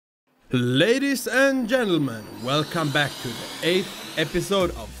Ladies and gentlemen, welcome back to the 8th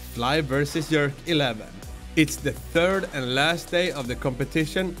episode of Fly vs Jerk 11. It's the third and last day of the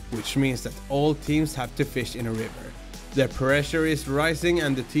competition, which means that all teams have to fish in a river. The pressure is rising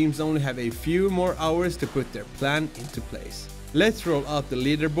and the teams only have a few more hours to put their plan into place. Let's roll out the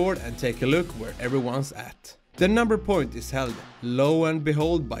leaderboard and take a look where everyone's at. The number point is held, lo and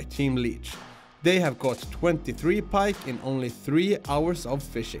behold, by Team Leech. They have caught 23 pike in only 3 hours of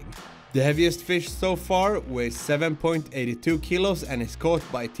fishing. The heaviest fish so far weighs 7.82 kilos and is caught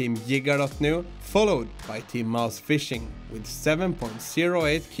by Team Jiggar.nu, followed by Team Mouse Fishing with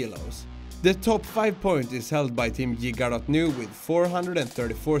 7.08 kilos. The top 5 point is held by Team Jiggar.nu with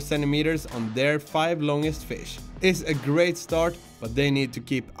 434 centimeters on their 5 longest fish. It's a great start, but they need to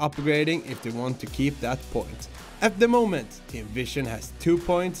keep upgrading if they want to keep that point. At the moment, Team Vision has 2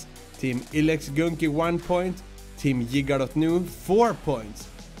 points, Team ILLEX Gunki 1 point, Team Jiggar.nu 4 points,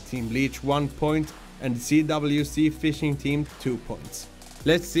 Team Leech 1 point, and CWC Fishing Team 2 points.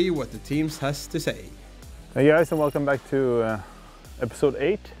 Let's see what the teams has to say. Hey guys, and welcome back to episode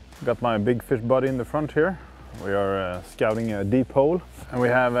 8. Got my big fish buddy in the front here. We are scouting a deep hole, and we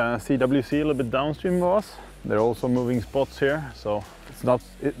have CWC a little bit downstream of us. They're also moving spots here, so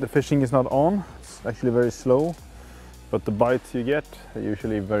the fishing is not on. It's actually very slow, but the bites you get are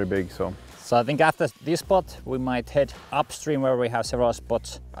usually very big. So I think after this spot we might head upstream where we have several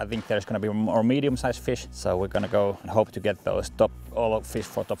spots. I think there's going to be more medium-sized fish, so we're going to go and hope to get those all fish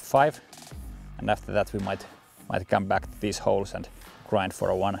for top 5, and after that we might come back to these holes and grind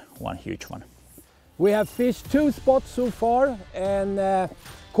for one huge one. We have fished 2 spots so far and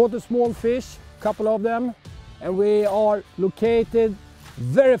caught a small fish, a couple of them, and we are located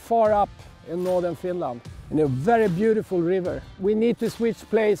very far up in northern Finland in a very beautiful river. We need to switch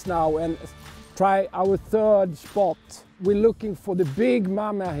place now and try our 3rd spot. We're looking for the big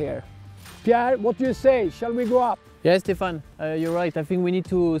mama here. Pierre, what do you say? Shall we go up? Yeah, Stefan, you're right. I think we need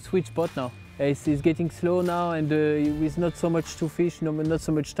to switch spot now. It's getting slow now, and with not so much to fish, not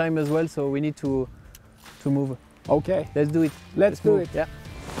so much time as well, so we need to move. Okay, let's do it. Let's do it. Yeah.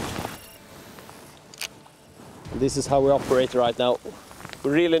 This is how we operate right now.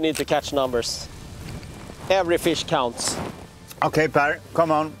 We really need to catch numbers. Every fish counts. okay, Pierre,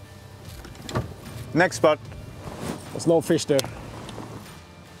 come on. Next spot. There's no fish there,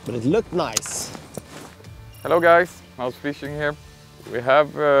 but it looked nice. Hello guys, Mouse Fishing here. We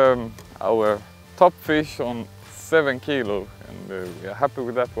have our top fish on 7 kilo, and we are happy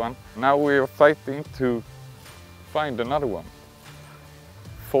with that one. Now we are fighting to find another one.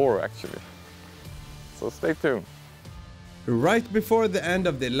 4 actually. So stay tuned. Right before the end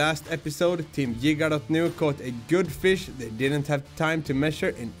of the last episode, Team Jiggar.nu caught a good fish they didn't have time to measure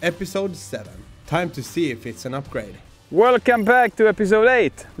in episode 7. Time to see if it's an upgrade. Welcome back to episode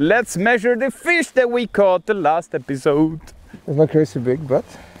 8. Let's measure the fish that we caught the last episode. It's not crazy big, but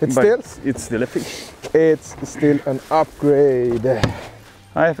it's still a fish. It's still an upgrade.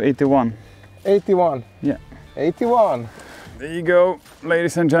 I have 81. 81? Yeah. 81. There you go,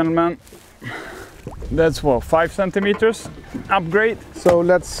 ladies and gentlemen. That's what, 5 centimeters upgrade. So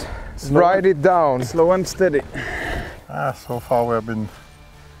let's ride it down. Slow and steady. So far we have been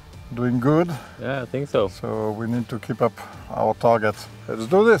doing good. Yeah, I think so. So we need to keep up our target. Let's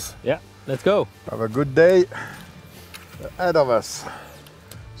do this. Yeah, let's go. Have a good day ahead of us.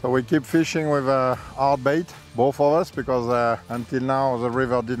 So we keep fishing with hard bait, both of us, because until now the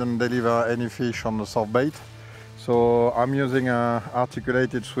river didn't deliver any fish on the soft bait. So I'm using an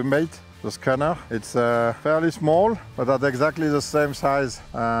articulated swim bait, the scanner. It's fairly small, but at exactly the same size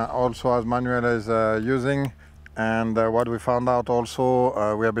also as Manuel is using. And what we found out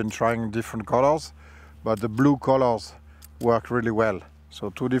also, we have been trying different colors, but the blue colors work really well. So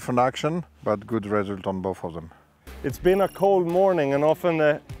 2 different action, but good result on both of them. It's been a cold morning, and often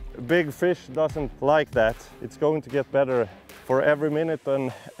a big fish doesn't like that. It's going to get better for every minute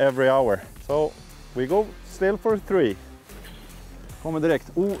and every hour. So we go still for 3. Kommer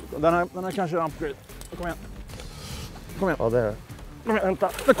direkt. Oh, den här kanske är upgrade. Kom igen. Kom igen. Ja, där.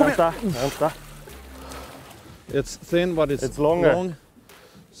 Vänta. It's thin, but it's longer. long.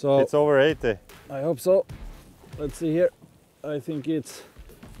 So it's over 80. I hope so. Let's see here. I think it's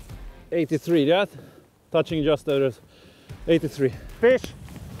 83. Yeah, touching just there. 83. Fish.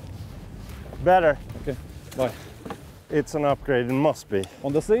 Better. Okay. Bye. It's an upgrade. It must be.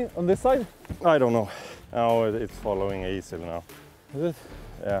 On this side? I don't know. Oh, it's following easily now. Is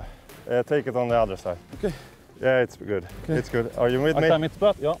it? Yeah. Take it on the other side. Okay. Yeah, it's good. Okay. It's good. Are you with me? I mitt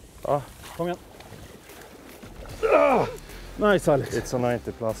spot. Ja. Kom igen. Nice, Alex. It's a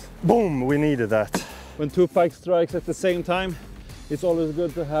 90 plus. Boom! We needed that. When 2 pike strikes at the same time, it's always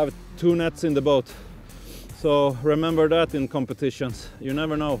good to have 2 nets in the boat. So remember that in competitions, you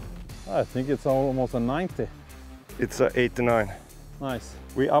never know. I think it's almost a 90. It's a 89. Nice.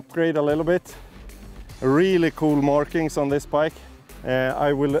 We upgrade a little bit. Really cool markings on this pike.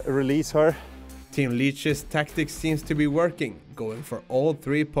 I will release her. Team Leech's tactics seems to be working, going for all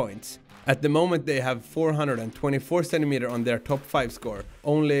 3 points. At the moment they have 424 cm on their top 5 score,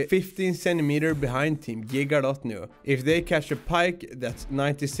 only 15 cm behind Team Jiggar.nu. If they catch a pike that's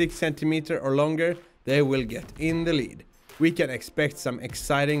 96 cm or longer, they will get in the lead. We can expect some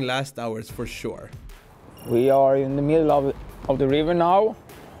exciting last hours for sure. We are in the middle of the river now,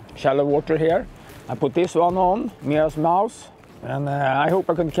 shallow water here. I put this one on, Mira's mouse, and I hope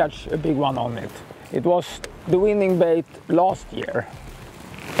I can catch a big one on it. It was the winning bait last year,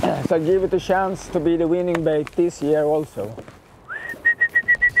 so I give it a chance to be the winning bait this year also.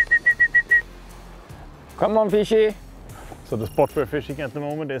 Come on, fishy! So the spot we're fishing at the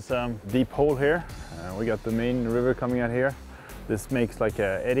moment is a deep hole here. We got the main river coming out here. This makes like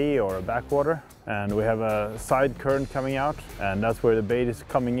a eddy or a backwater, and we have a side current coming out, and that's where the bait is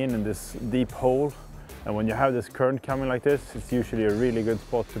coming in this deep hole. And when you have this current coming like this, it's usually a really good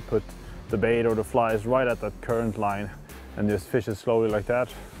spot to put the bait or the flies right at that current line and just fish it slowly like that.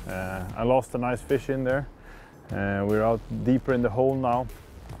 I lost a nice fish in there. We're out deeper in the hole now,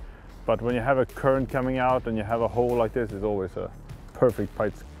 but when you have a current coming out and you have a hole like this, it's always a perfect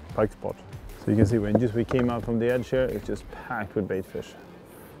pike spot. So you can see when we came out from the edge here, it's just packed with bait fish.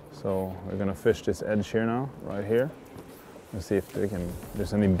 So we're gonna fish this edge here now, right here, and see if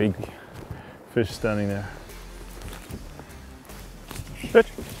there's any big fish standing there. Fish!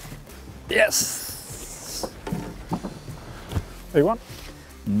 Yes! Big one?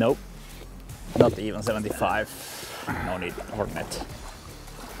 Nope. Not even 75. No need for net.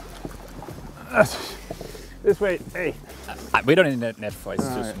 This way, hey! We don't need net for it,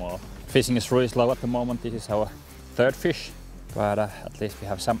 it's too small. Fishing is really slow at the moment. This is our 3rd fish, but at least we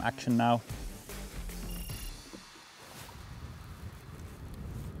have some action now.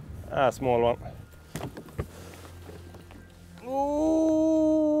 Small one. Ooh.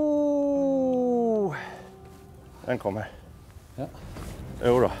 Den kommer. Ja.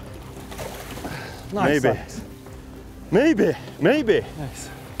 Jo då. Nice. Maybe. Sight. Maybe. Maybe. Nice.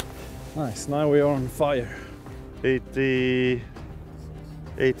 Nice. Now we are on fire.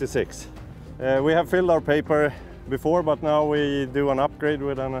 86. We have filled our paper before, but now we do an upgrade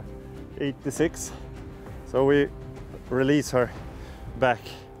with an 86. So we release her back.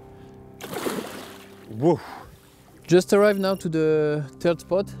 Woo! Just arrived now to the 3rd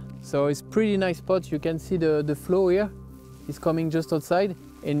spot. So it's pretty nice spot. You can see the flow here. It's coming just outside.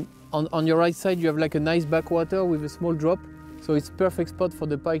 And on your right side, you have like a nice backwater with a small drop. So it's perfect spot for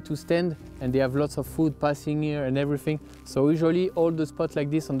the pike to stand, and they have lots of food passing here and everything. So usually all the spots like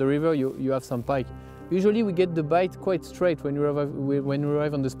this on the river, you have some pike. Usually we get the bite quite straight when we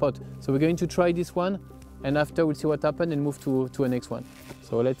arrive on the spot. So we're going to try this one, and after we'll see what happens and move to a next one.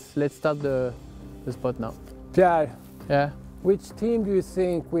 So let's start the spot now. Pierre, Yeah. which team do you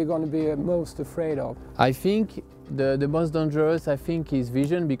think we're going to be most afraid of? I think the most dangerous, I think, is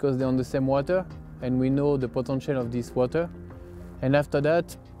Vision, because they're on the same water and we know the potential of this water. And after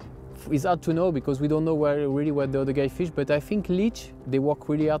that, it's hard to know because we don't know where the other guy fish. But I think Leech, they work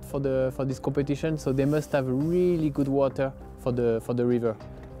really hard for this competition, so they must have really good water for the river.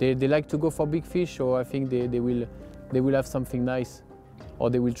 They like to go for big fish, so I think they will have something nice, or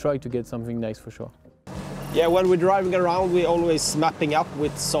they will try to get something nice for sure. Yeah, when we're driving around, we're always mapping up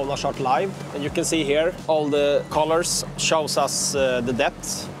with Sonar Chart Live. And you can see here, all the colors shows us the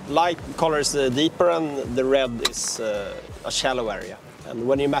depth. Light color is deeper and the red is a shallow area. And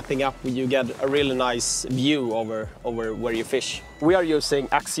when you're mapping up, you get a really nice view over where you fish. We are using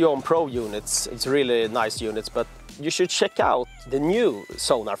Axiom Pro units. It's really nice units, but you should check out the new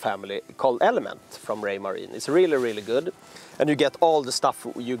sonar family called Element from Raymarine. It's really, really good. And you get all the stuff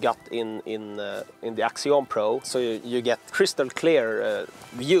you got in the Axiom Pro, so you get crystal clear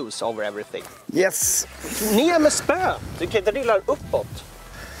views over everything. Yes! Ner med spö! Du kan inte rilla uppåt.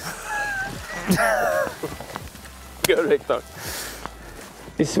 Good, Viktor.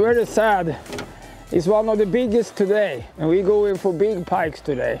 It's very sad. It's one of the biggest today, and we're going for big pikes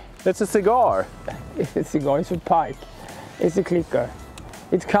today. It's a cigar. It's a cigar, it's a pike. It's a clicker.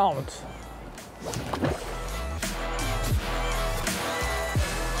 It counts.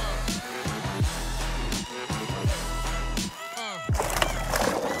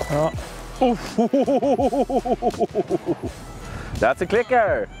 That's a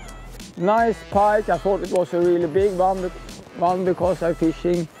clicker. Nice pike. I thought it was a really big one because I'm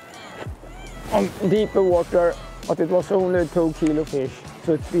fishing on deeper water but it was only a 2 kilo fish,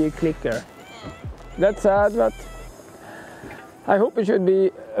 so it's be a clicker. That's sad, but I hope it should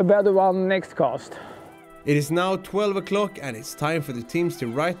be a better one next cast. It is now 12 o'clock and it's time for the teams to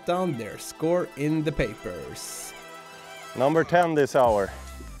write down their score in the papers. Number 10 this hour.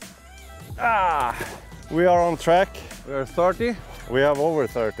 We are on track. We are 30. We have over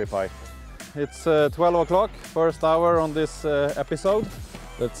 30 pike. It's 12 o'clock, first hour on this episode.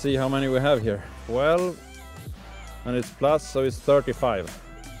 Let's see how many we have here. 12, and it's plus, so it's 35.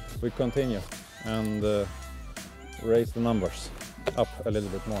 We continue and raise the numbers up a little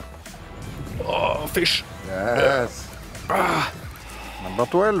bit more. Oh, fish! Yes! Number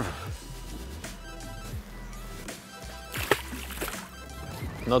 12.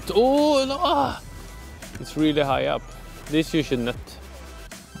 Not, oh, no, it's really high up. This you should not.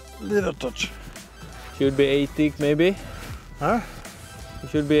 Little touch. Should be 80 maybe. Huh? It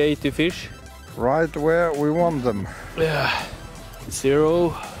should be 80 fish. Right where we want them. Yeah.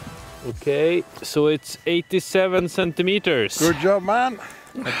 0. Okay, so it's 87 centimeters. Good job, man.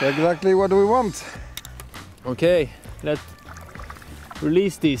 That's exactly what we want. Okay, let's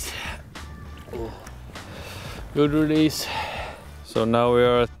release these. Good release. So now we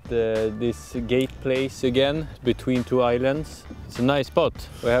are at this gate place again, between 2 islands. It's a nice spot.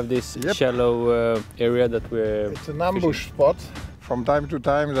 We have this shallow area that we're... It's an ambush spot. From time to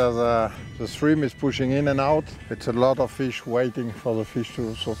time, the stream is pushing in and out. It's a lot of fish waiting for the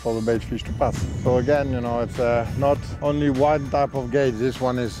for the bait fish to pass. So again, you know, it's not only one type of gate. This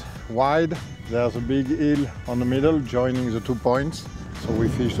one is wide. There's a big hill on the middle joining the 2 points. So we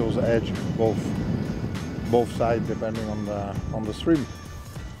fish those edge both sides depending on the stream.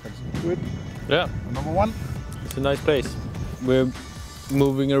 Let's do it. Yeah. Number 1. It's a nice place. We're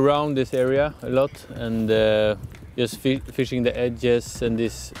moving around this area a lot and just fishing the edges and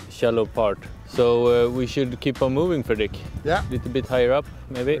this shallow part. So we should keep on moving, Frédéric. Yeah. A little bit higher up,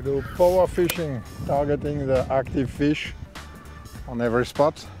 maybe. We do power fishing, targeting the active fish on every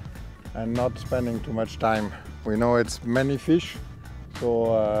spot and not spending too much time. We know it's many fish,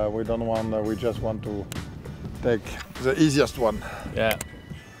 so we don't want. We just want to take the easiest one. Yeah.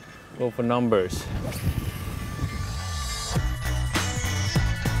 Go for numbers.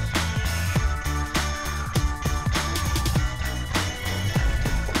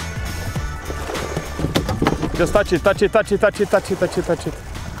 Just touch it, touch it, touch it, touch it, touch it, touch it, touch it.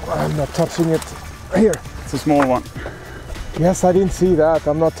 I'm not touching it. Here. It's a small one. Yes, I didn't see that.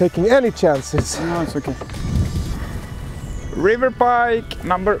 I'm not taking any chances. No, it's okay. River pike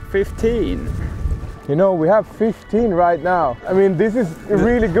number 15. You know, we have 15 right now. I mean, this is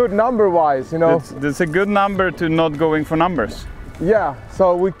really good number-wise, you know. That's a good number to not going for numbers. Yeah,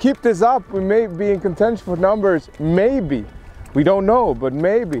 so we keep this up. We may be in contention for numbers, maybe. We don't know, but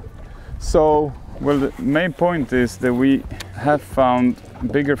maybe. So... Well, the main point is that we have found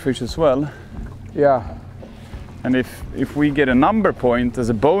bigger fish as well. Yeah. And if we get a number point as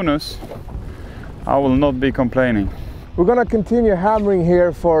a bonus, I will not be complaining. We're gonna continue hammering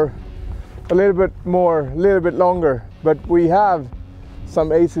here for a little bit more, a little bit longer, but we have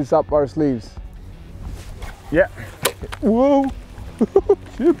some aces up our sleeves. Yeah. Whoa!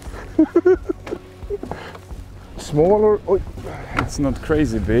 Shit. Smaller. Oh. It's not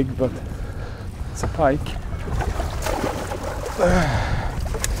crazy big, but it's a pike.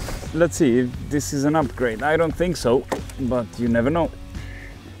 Let's see if this is an upgrade. I don't think so, but you never know.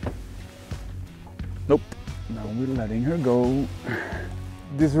 Nope. Now we're letting her go.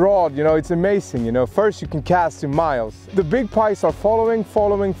 This rod, you know, it's amazing, you know. First you can cast in miles. The big pikes are following,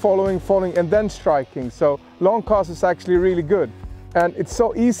 and then striking. So long cast is actually really good. And it's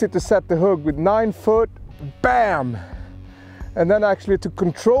so easy to set the hook with 9 foot, bam! And then actually to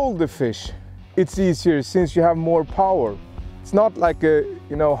control the fish, it's easier since you have more power. It's not like a,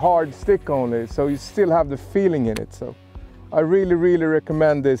 you know, hard stick only, so you still have the feeling in it. So I really, really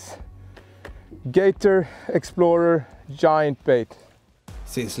recommend this Gator Explorer giant bait.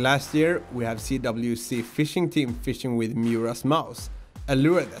 Since last year, we have CWC fishing team fishing with Mura's mouse, a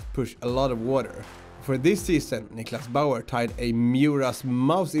lure that pushed a lot of water. For this season, Niklaus Bauer tied a Mura's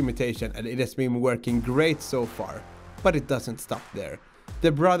mouse imitation and it has been working great so far. But it doesn't stop there.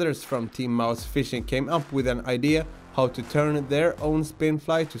 The brothers from Team Mouse Fishing came up with an idea how to turn their own spin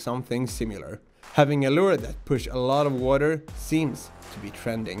fly to something similar. Having a lure that pushed a lot of water seems to be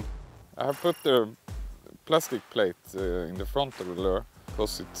trending. I have put the plastic plate in the front of the lure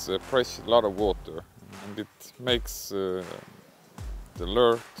because it presses a lot of water and it makes the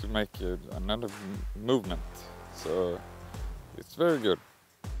lure to make another movement, so it's very good.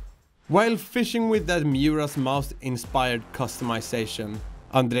 While fishing with that Mura's mouse inspired customization,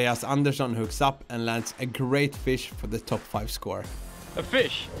 Andreas Andersson hooks up and lands a great fish for the top 5 score. A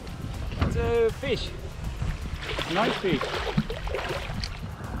fish! It's a fish! A nice fish!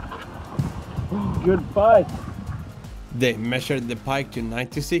 Good bite! They measured the pike to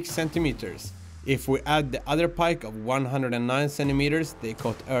 96 centimeters. If we add the other pike of 109 centimeters they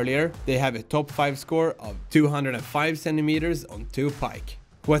caught earlier, they have a top 5 score of 205 centimeters on 2 pike.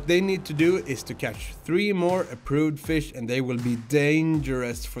 What they need to do is to catch 3 more approved fish and they will be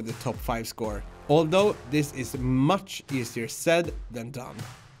dangerous for the top 5 score. Although this is much easier said than done.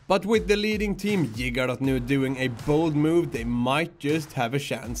 But with the leading team Jiggar.nu doing a bold move, they might just have a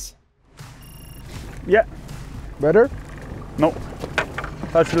chance. Yeah. Better? No.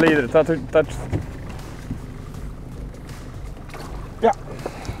 Touch the leader, touch. Yeah.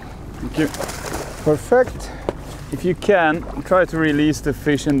 Thank you. Perfect. If you can, try to release the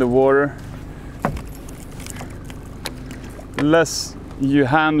fish in the water. The less you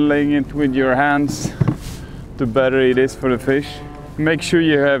handling it with your hands, the better it is for the fish. Make sure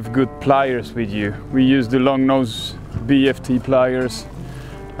you have good pliers with you. We use the long nose BFT pliers.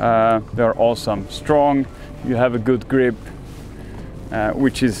 They're awesome. Strong, you have a good grip,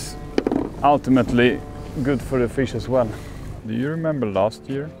 which is ultimately good for the fish as well. Do you remember last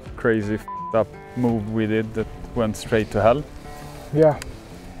year? Crazy up move we did that went straight to hell? Yeah.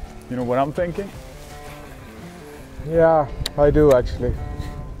 You know what I'm thinking? Yeah, I do actually.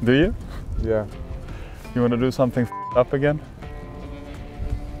 Do you? Yeah. You want to do something up again?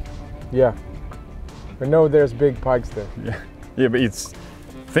 Yeah. I know there's big pikes there. Yeah, but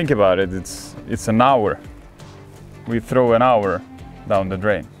think about it, it's an hour. We throw an hour down the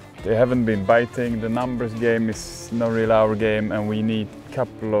drain. They haven't been biting, the numbers game is not really our game, and we need a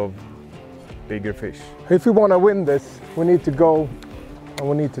couple of bigger fish. If we want to win this, we need to go and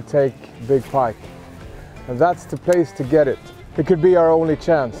we need to take big pike. And that's the place to get it. It could be our only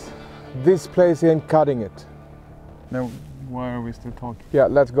chance. This place ain't cutting it. Now, why are we still talking? Yeah,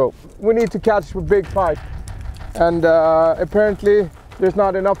 let's go. We need to catch a big pike. And apparently there's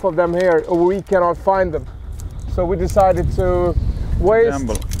not enough of them here, or we cannot find them. So we decided to waste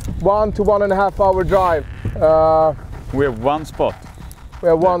Gamble. 1 to 1.5 hour drive. We have one spot. We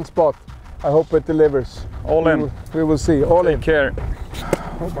have one spot. I hope it delivers. All in. We will see. All in. Take care.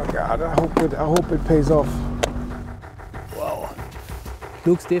 Oh my God! I hope it pays off. Wow!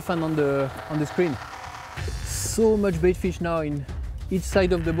 Look, Stefan on the screen. So much bait fish now in each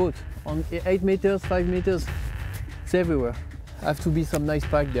side of the boat. On 8 meters, 5 meters, it's everywhere. Have to be some nice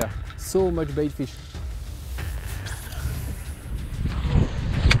pike there. So much bait fish.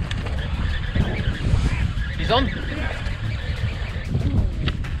 He's on.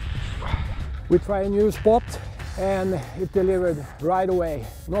 We try a new spot and it delivered right away.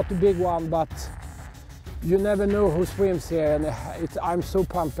 Not a big one, but you never know who swims here, and I'm so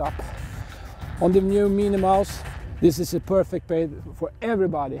pumped up. On the new Minnie Mouse, this is a perfect bait for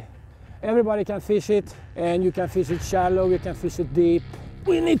everybody. Everybody can fish it, and you can fish it shallow, you can fish it deep.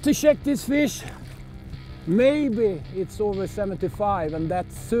 We need to check this fish. Maybe it's over 75, and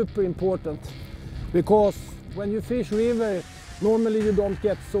that's super important, because when you fish river, normally you don't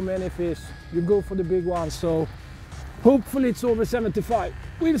get so many fish. You go for the big ones, so hopefully it's over 75.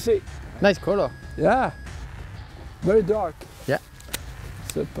 We'll see. Nice color. Yeah, very dark. Yeah.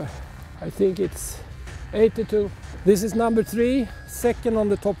 Super. I think it's 82. This is number 3, second on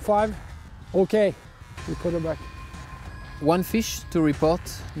the top 5. Okay, we put it back. One fish to report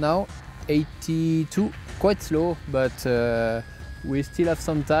now, 82. Quite slow, but we still have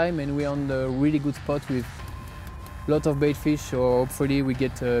some time and we're on the really good spot with a lot of bait fish, so hopefully we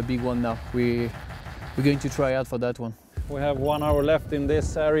get a big one now. We're going to try out for that one. We have 1 hour left in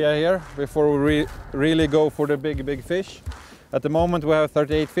this area here before we really go for the big fish. At the moment we have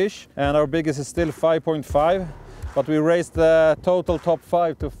 38 fish and our biggest is still 5.5, but we raised the total top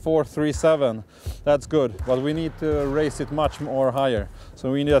 5 to 437. That's good, but we need to raise it much more higher.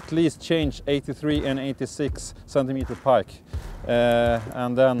 So we need at least change 83 and 86 centimeter pike,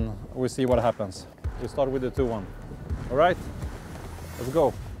 and then we see what happens. We start with the 2-1. All right, let's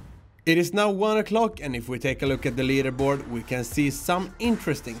go. It is now 1 o'clock, and if we take a look at the leaderboard, we can see some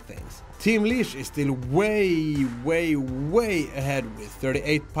interesting things. Team Leech is still way ahead with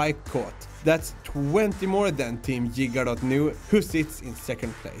 38 pike caught. That's 20 more than Team Jiggar.nu, who sits in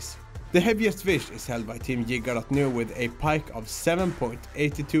second place. The heaviest fish is held by Team Jiggar.nu with a pike of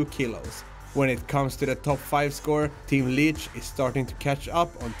 7.82 kilos. When it comes to the top 5 score, Team Leech is starting to catch up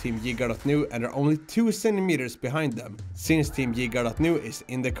on Team Jiggar.nu and are only 2 centimeters behind them. Since Team Jiggar.nu is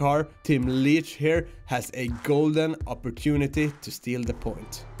in the car, Team Leech here has a golden opportunity to steal the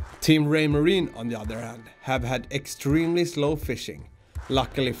point. Team Raymarine, on the other hand, have had extremely slow fishing.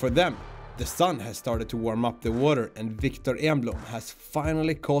 Luckily for them, the sun has started to warm up the water and Viktor Enblom has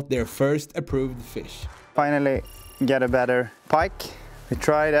finally caught their first approved fish. Finally get a better pike. We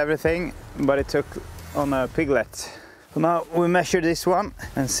tried everything, but it took on a piglet. So now we measure this one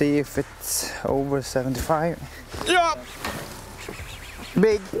and see if it's over 75. Yeah!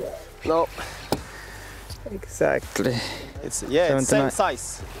 Big. No. Exactly. It's 79. same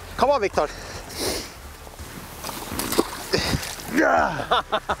size. Come on, Viktor.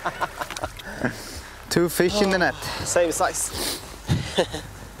 Two fish in the net. Same size.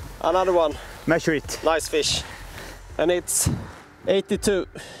 Another one. Measure it. Nice fish. And it's 82.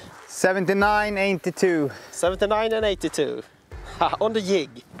 79, 82. 79 and 82. On the jig.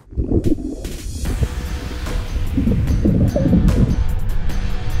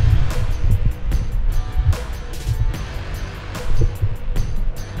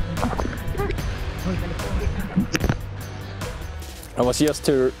 I was just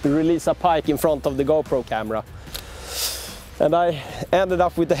to release a pike in front of the GoPro camera. And I ended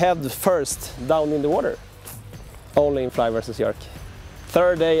up with the head first down in the water. Only in fly versus jerk.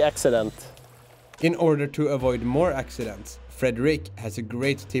 Third day accident. In order to avoid more accidents, Frédéric has a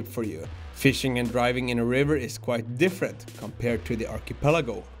great tip for you. Fishing and driving in a river is quite different compared to the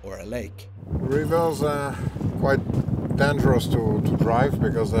archipelago or a lake. Rivers are quite dangerous to drive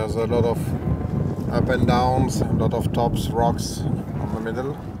because there's a lot of up and downs, a lot of tops, rocks on the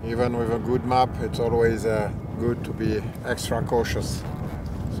middle. Even with a good map, it's always good to be extra cautious.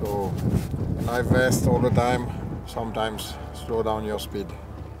 So life vest all the time, sometimes slow down your speed.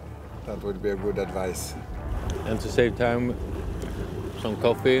 That would be a good advice. And to save time, some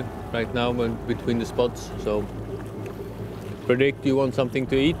coffee right now between the spots. So, Frédéric, do you want something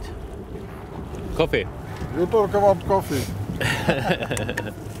to eat? Coffee. You talk about coffee.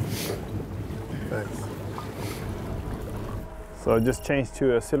 Thanks. So I just changed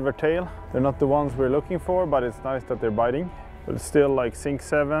to a silver tail. They're not the ones we're looking for, but it's nice that they're biting. But it's still like sink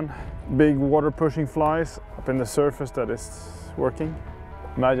 7, big water pushing flies up in the surface that is working.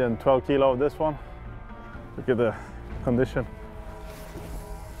 Imagine 12 kilo of this one. Look at the condition.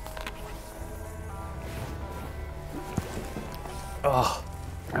 Oh,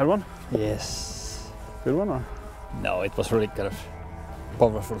 had one? Yes. Good one or? No, it was really kind of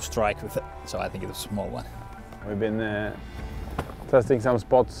powerful strike with it, so I think it was a small one. We've been testing some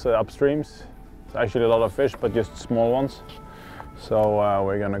spots upstreams. It's actually a lot of fish, but just small ones. So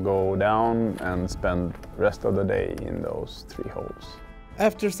we're gonna go down and spend the rest of the day in those 3 holes.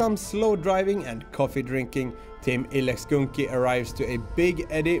 After some slow driving and coffee drinking, Team ILLEX Gunki arrives to a big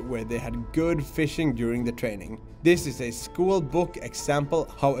eddy where they had good fishing during the training. This is a school book example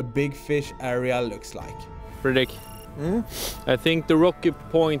how a big fish area looks like. Frédéric, I think the rocky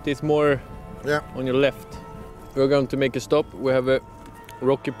point is more on your left. We're going to make a stop. We have a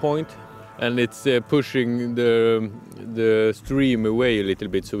rocky point and it's pushing the stream away a little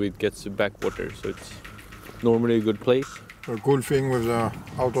bit so it gets backwater. So it's normally a good place. A cool thing with the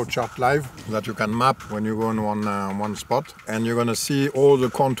auto chart live that you can map when you go in one spot, and you're gonna see all the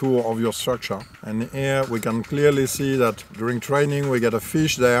contour of your structure. And here we can clearly see that during training we get a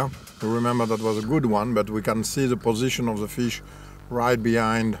fish there. You remember that was a good one, but we can see the position of the fish right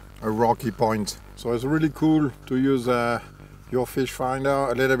behind a rocky point. So it's really cool to use your fish finder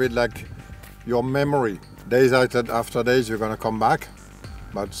a little bit like your memory. Days after days you're gonna come back,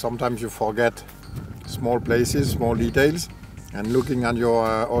 but sometimes you forget small places, small details, and looking at your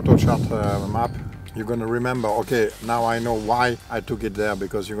auto chart map, you're going to remember, okay, now I know why I took it there,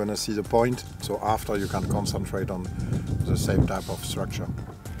 because you're going to see the point, so after you can concentrate on the same type of structure.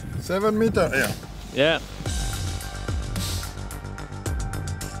 7 meter, yeah.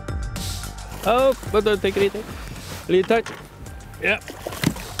 Oh, but don't take it easy. Lead tight. Yeah.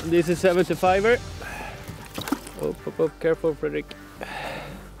 This is 75er. Oh, careful, Frédéric.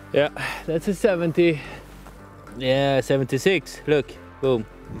 Yeah, that's a 70. Yeah, 76. Look, boom.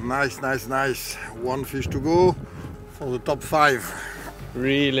 Nice, nice, nice. 1 fish to go for the top 5.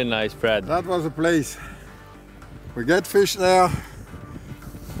 Really nice, Brad. That was a place. We get fish there,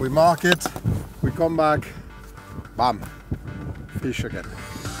 we mark it, we come back, bam, fish again.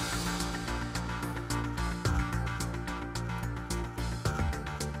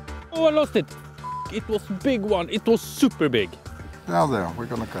 Oh, I lost it. It was a big one. It was super big. There, we're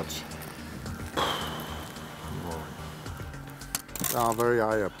gonna catch. Very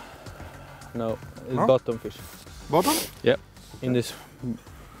high up. No, it's bottom fish. Bottom? Yeah, in this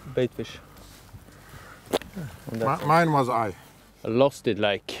bait fish. Mine was high. I lost it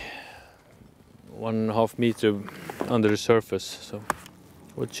like 1.5 meter under the surface. So,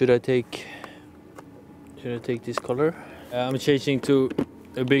 what should I take? Should I take this color? I'm changing to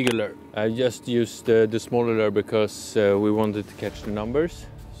a bigger lure. I just used the smaller lure because we wanted to catch the numbers,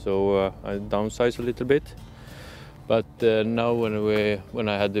 so I downsized a little bit. But now when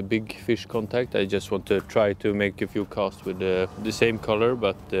I had the big fish contact, I just want to try to make a few casts with the same color,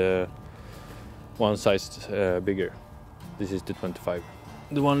 but one size bigger. This is the 25.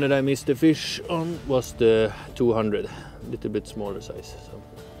 The one that I missed the fish on was the 200, a little bit smaller size. So.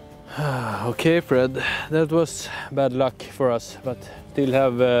 Okay, Fred, that was bad luck for us, but still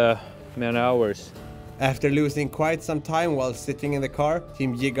have many hours. After losing quite some time while sitting in the car,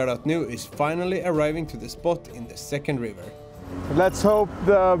 Team Jiggar.nu is finally arriving to the spot in the second river. Let's hope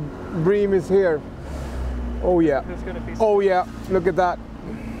the bream is here. Oh yeah. Oh yeah, look at that.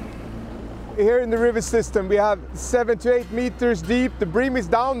 Here in the river system we have 7 to 8 meters deep. The bream is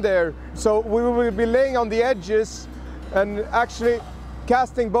down there, so we will be laying on the edges and actually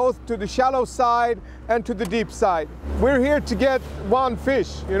casting both to the shallow side and to the deep side. We're here to get one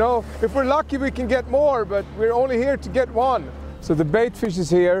fish, you know. If we're lucky we can get more, but we're only here to get one. So the bait fish is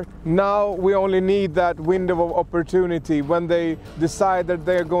here. Now we only need that window of opportunity when they decide that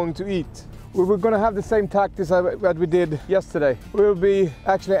they're going to eat. We're going to have the same tactics that we did yesterday. We'll be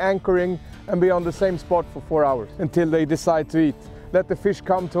actually anchoring and be on the same spot for 4 hours until they decide to eat. Let the fish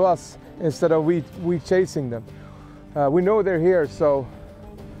come to us instead of we chasing them. We know they're here, so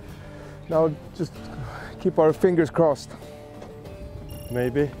now just keep our fingers crossed.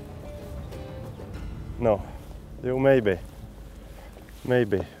 Maybe. No. You maybe.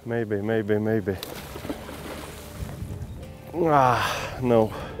 Maybe. Ah,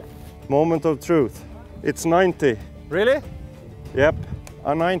 no. Moment of truth. It's 90. Really? Yep.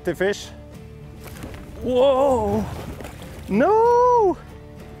 A 90 fish. Whoa! No!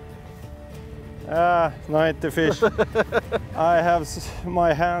 90 fish. I have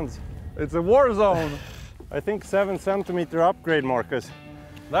my hands. It's a war zone. I think 7 centimeter upgrade, Markus.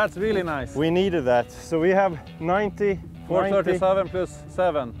 That's really nice. We needed that. So we have 90. 437 plus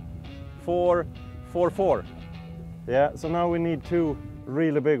 7. 444. Yeah, so now we need 2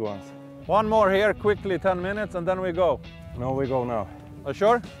 really big ones. One more here, quickly, 10 minutes, and then we go. No, we go now. Are you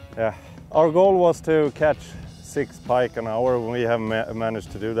sure? Yeah. Our goal was to catch 6 pike an hour. We have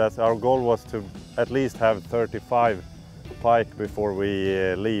managed to do that. Our goal was to at least have 35 pike before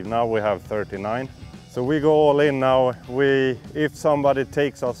we leave. Now we have 39. So we go all in now. If somebody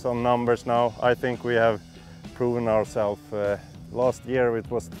takes us on numbers now, I think we have proven ourselves. Last year it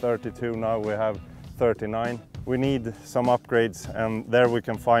was 32, now we have 39. We need some upgrades, and there we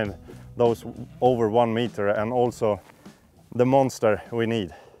can find those over 1 meter and also the monster we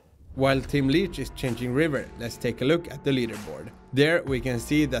need. While Team Leech is changing river, let's take a look at the leaderboard. There we can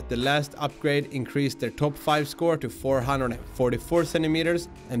see that the last upgrade increased their top 5 score to 444 centimeters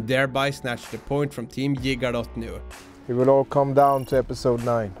and thereby snatched the point from Team Jiggar.nu. It will all come down to episode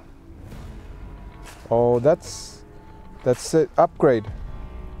 9. Oh, that's it. Upgrade.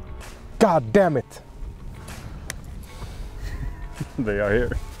 God damn it! They are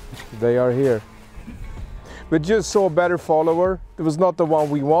here. They are here. We just saw a better follower. It was not the one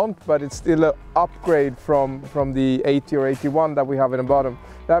we want, but it's still an upgrade from the 80 or 81 that we have in the bottom.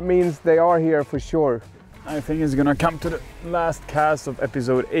 That means they are here for sure. I think it's gonna come to the last cast of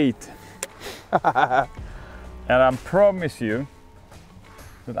episode 8. And I promise you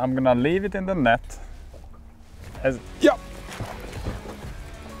that I'm gonna leave it in the net as... Yep!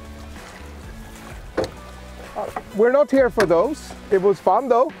 We're not here for those. It was fun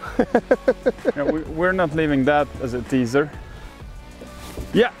though. Yeah, we're not leaving that as a teaser.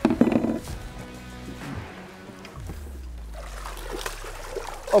 Yeah!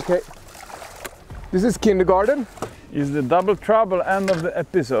 Okay. This is kindergarten. Is the double trouble end of the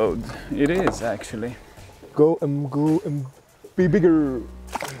episode? It is actually. Go and be bigger.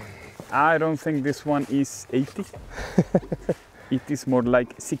 I don't think this one is 80. It is more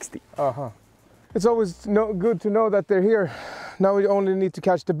like 60. Uh-huh. It's always good to know that they're here. Now we only need to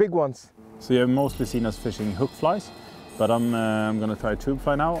catch the big ones. So you have mostly seen us fishing hook flies, but I'm gonna try tube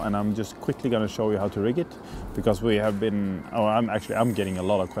fly now, and I'm just quickly gonna show you how to rig it, because we have been, I'm getting a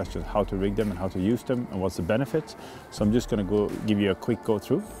lot of questions how to rig them and how to use them and what's the benefits. So I'm just gonna give you a quick go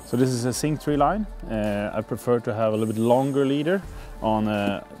through. So this is a sink 3 line. I prefer to have a little bit longer leader on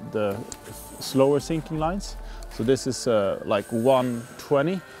the slower sinking lines. So this is like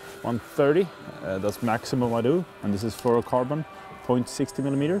 120. 130, that's maximum I do, and this is fluorocarbon, 0.60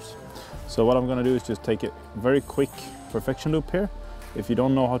 millimeters. So what I'm gonna do is just take a very quick perfection loop here. If you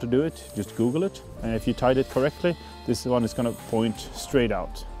don't know how to do it, just Google it, and if you tied it correctly, this one is gonna point straight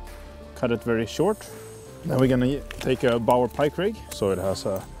out. Cut it very short. Now we're gonna take a Bauer pike rig, so it has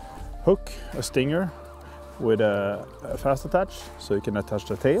a hook, a stinger, with a fast attach, so you can attach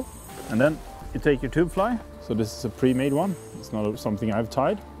the tail. And then you take your tube fly. So this is a pre-made one. It's not something I've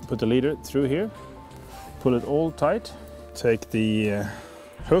tied. Put the leader through here, pull it all tight. Take the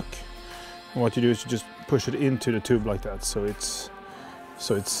hook. And what you do is you just push it into the tube like that, so it's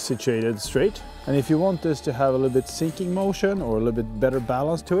situated straight. And if you want this to have a little bit sinking motion or a little bit better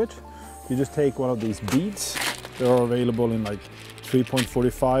balance to it, you just take one of these beads. They are available in like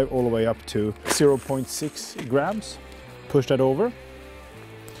 3.45 all the way up to 0.6 grams. Push that over,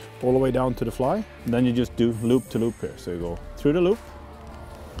 all the way down to the fly. And then you just do loop to loop here. So you go through the loop,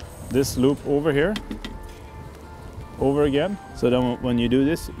 this loop over here, over again. So then when you do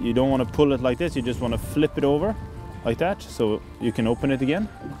this, you don't want to pull it like this, you just want to flip it over like that, so you can open it again.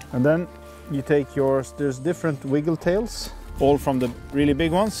 And then you take yours, there's different wiggle tails, all from the really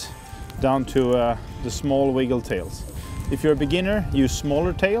big ones down to the small wiggle tails. If you're a beginner, use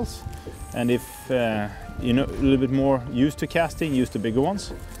smaller tails, and if you're a little bit more used to casting, use the bigger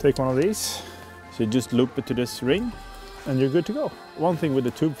ones. Take one of these, so you just loop it to this ring, and you're good to go. One thing with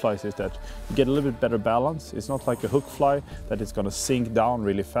the tube flies is that you get a little bit better balance. It's not like a hook fly that it's gonna sink down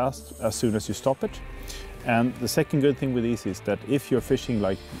really fast as soon as you stop it. And the second good thing with these is that if you're fishing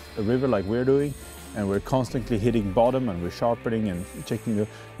like a river like we're doing, and we're constantly hitting bottom and we're sharpening and checking,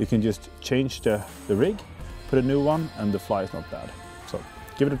 you can just change the rig, put a new one, and the fly is not bad. So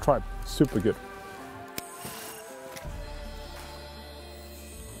give it a try, super good.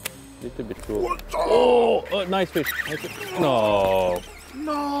 Little bit cool. Oh, nice fish. Nice fish. No.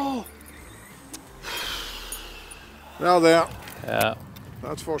 No! Now there. Yeah.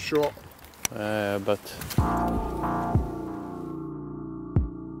 That's for sure. But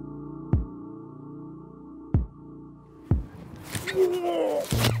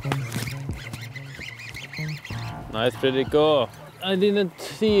nice, Frédéric. Oh, I didn't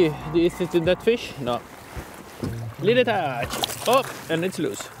see. Is it that fish? No. Little touch. Oh, and it's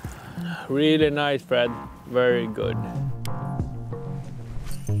loose. Really nice, Fred. Very good.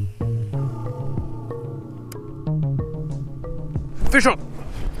 Fish on!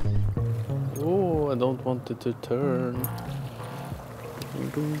 Oh, I don't want it to turn.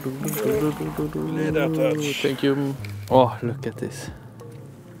 Thank you. Oh, look at this.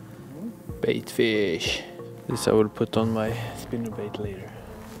 Bait fish. This I will put on my spinner bait later.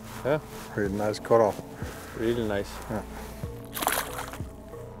 Yeah, really nice cut off. Really nice. Yeah.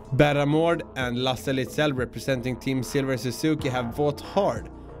 Berra, Mårdh and Leech representing Team Silver Suzuki have fought hard,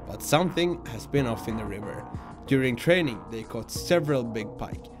 but something has been off in the river. During training, they caught several big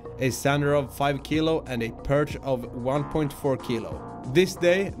pike, a sander of 5 kilo and a perch of 1.4 kilo. This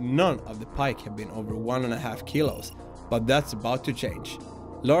day, none of the pike have been over 1.5 kilos, but that's about to change.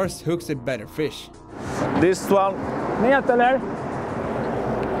 Lars hooks a better fish. This one. Nät eller?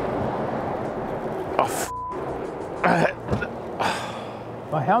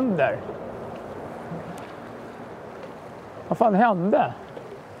 Vad händer? Vad fan hände?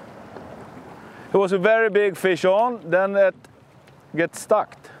 It was a very big fish on, then it gets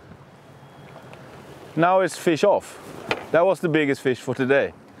stuck. Now it's fish off. That was the biggest fish for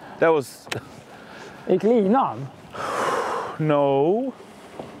today. That was... Gick linan? No.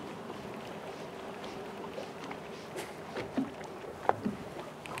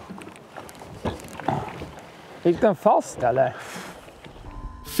 Gick den fast eller?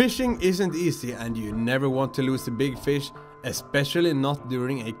 Fishing isn't easy and you never want to lose a big fish, especially not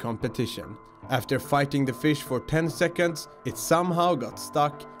during a competition. After fighting the fish for 10 seconds, it somehow got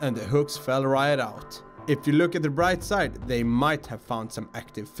stuck and the hooks fell right out. If you look at the bright side, they might have found some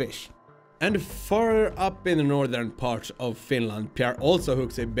active fish. And further up in the northern parts of Finland, Pierre also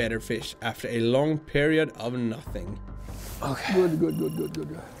hooks a better fish after a long period of nothing. Okay.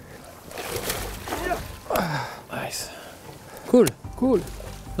 Good. Nice. Cool.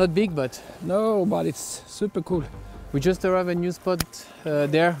 Not big, but... No, but it's super cool. We just arrived at a new spot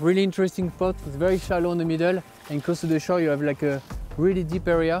there. Really interesting spot. It's very shallow in the middle, and close to the shore you have like a really deep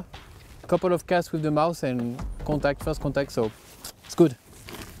area. Couple of casts with the mouse and first contact, so it's good.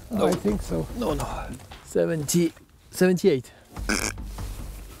 No. I think so. No. 78.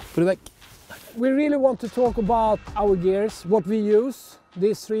 Put it back. We really want to talk about our gears, what we use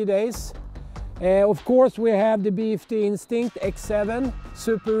these 3 days. Of course we have the BFD Instinct X7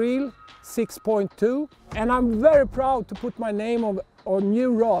 Super Reel 6.2, and I'm very proud to put my name on a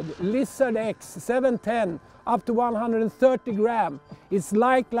new rod, Lizard X 710, up to 130 gram. It's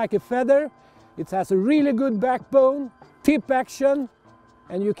light like a feather, it has a really good backbone, tip action,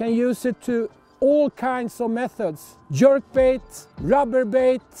 and you can use it to all kinds of methods. Jerk bait, rubber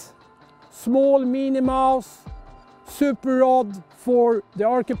bait, small mini mouse, super rod for the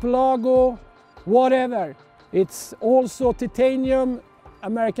archipelago, whatever. It's also titanium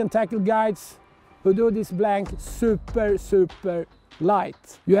American tackle guides who do this blank super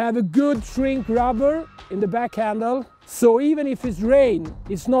light. You have a good shrink rubber in the back handle, so even if it's rain,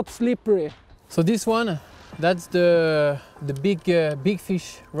 it's not slippery. So this one, that's the big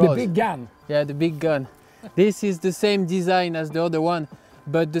fish rod. The big gun. Yeah, the big gun. This is the same design as the other one,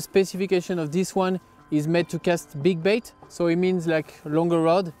 but the specification of this one is made to cast big bait. So it means like longer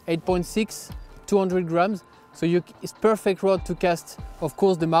rod, 8.6, 200 grams. So it's perfect rod to cast, of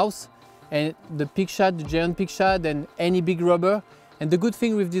course, the mouse and the pig shad, the giant pig shad, and any big rubber. And the good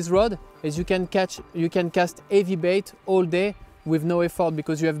thing with this rod is you can cast heavy bait all day with no effort,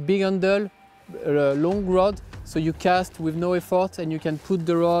 because you have big handle, long rod, so you cast with no effort, and you can put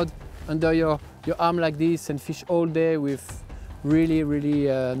the rod under your arm like this and fish all day with really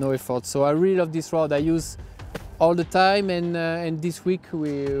no effort. So I really love this rod. I use all the time, and this week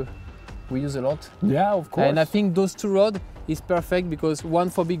we use a lot. Yeah, of course. And I think those two rods is perfect, because one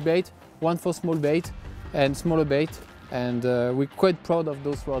for big bait, one for small bait and smaller bait, and we're quite proud of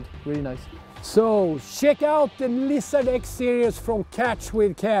those rods. Really nice. So check out the Lizard X series from Catch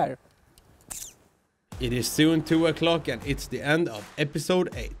with Care. It is soon 2 o'clock and it's the end of episode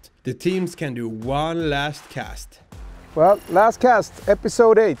 8. The teams can do one last cast. Well, last cast,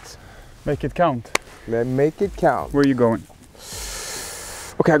 episode 8. Make it count. Let's make it count. Where are you going?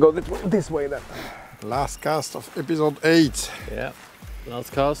 Okay, I go this way then. Last cast of episode 8. Yeah,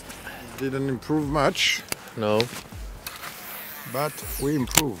 last cast. Didn't improve much. No. But we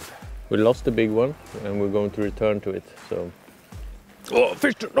improved. We lost the big one and we're going to return to it, so. Oh,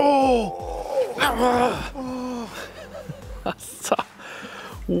 fish! Oh!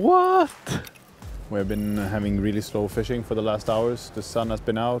 What? We have been having really slow fishing for the last hours. The sun has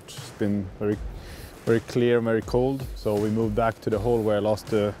been out. It's been very clear, very cold. So we moved back to the hole where I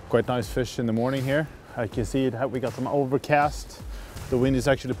lost a quite nice fish in the morning here. I can see it. We got some overcast. The wind is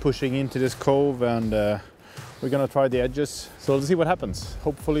actually pushing into this cove, and we're gonna try the edges. So let's see what happens.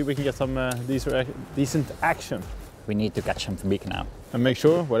 Hopefully we can get some decent action. We need to catch something big now. And make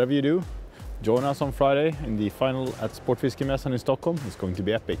sure, whatever you do, join us on Friday in the final at Sportfiskemässan in Stockholm. It's going to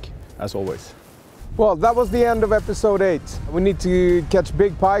be epic, as always. Well, that was the end of episode 8. We need to catch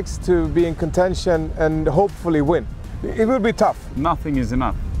big pikes to be in contention and hopefully win. It will be tough. Nothing is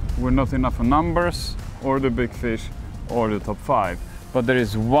enough. We're not enough for numbers, or the big fish, or the top 5. But there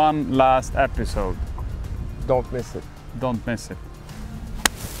is one last episode. Don't miss it. Don't miss it.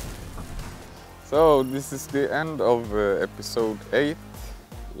 So this is the end of episode 8.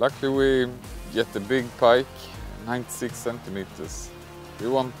 Luckily we get the big pike, 96 centimeters. We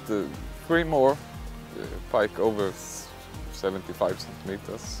want 3 more pike over 75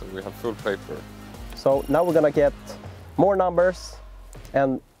 centimeters, so we have full paper. So now we're gonna get more numbers,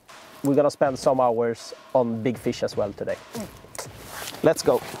 and we're gonna spend some hours on big fish as well today. Let's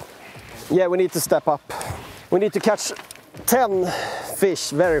go. Yeah, we need to step up. We need to catch 10 fish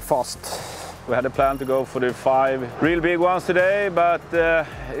very fast. We had a plan to go for the 5 real big ones today, but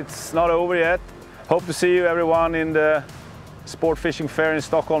it's not over yet. Hope to see you everyone in the sport fishing fair in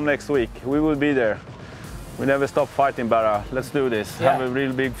Stockholm next week. We will be there. We never stop fighting, Berra. Let's do this. Yeah. Have a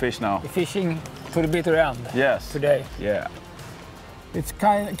real big fish now. Fishing to the bitter end. Yes. Today. Yeah. It's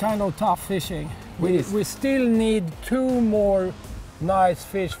kind of tough fishing. We still need 2 more nice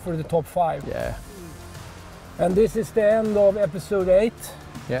fish for the top 5. Yeah. And this is the end of episode 8.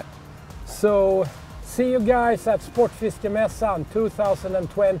 Yeah. So see you guys at Sportfiskemässan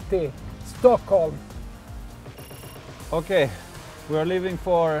 2020, Stockholm. Okay, we are leaving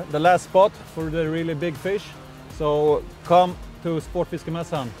for the last spot for the really big fish. So come to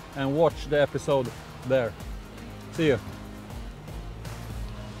Sportfiskemässan and watch the episode there. See you.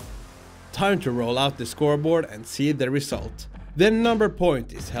 Time to roll out the scoreboard and see the result. The number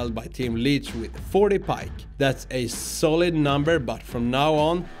point is held by Team Leech with 40 pike. That's a solid number, but from now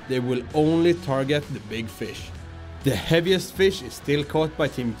on they will only target the big fish. The heaviest fish is still caught by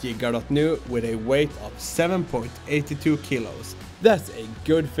Team Jiggar.nu with a weight of 7.82 kilos. That's a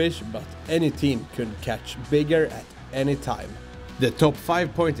good fish, but any team could catch bigger at any time. The top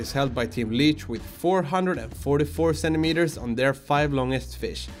 5 point is held by Team Leech with 444 centimeters on their 5 longest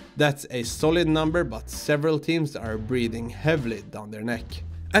fish. That's a solid number, but several teams are breathing heavily down their neck.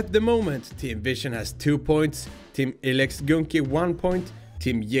 At the moment, Team Vision has 2 points, Team ILLEX Gunki 1 point,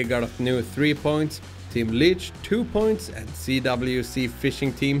 Team Jiggar.nu 3 points, Team Leech 2 points, and CWC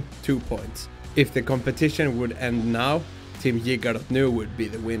Fishing Team 2 points. If the competition would end now, Team Jiggar.nu would be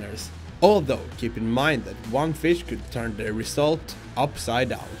the winners. Although, keep in mind that one fish could turn the result upside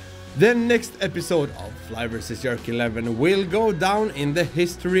down. The next episode of Fly vs Jerk 11 will go down in the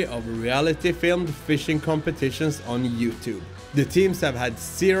history of reality filmed fishing competitions on YouTube. The teams have had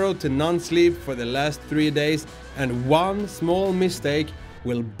 0 to none sleep for the last 3 days, and one small mistake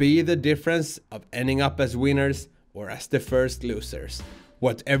will be the difference of ending up as winners or as the first losers.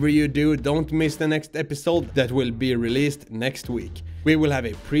 Whatever you do, don't miss the next episode that will be released next week. We will have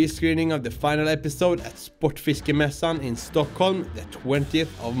a pre-screening of the final episode at Sportfiskemässan in Stockholm the 20th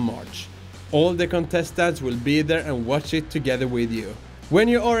of March. All the contestants will be there and watch it together with you. When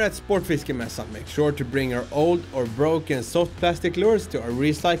you are at Sportfiskemässan, make sure to bring your old or broken soft plastic lures to our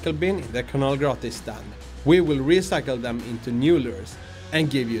recycle bin in the Kanal Gratis stand. We will recycle them into new lures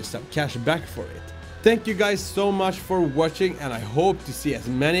and give you some cash back for it. Thank you guys so much for watching, and I hope to see as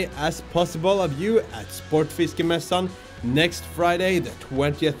many as possible of you at Sportfiskemässan next Friday the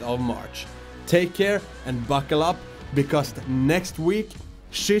 20th of March. Take care and buckle up, because next week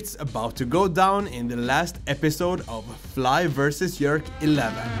shit's about to go down in the last episode of Fly vs Jerk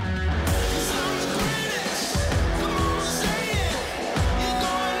 11.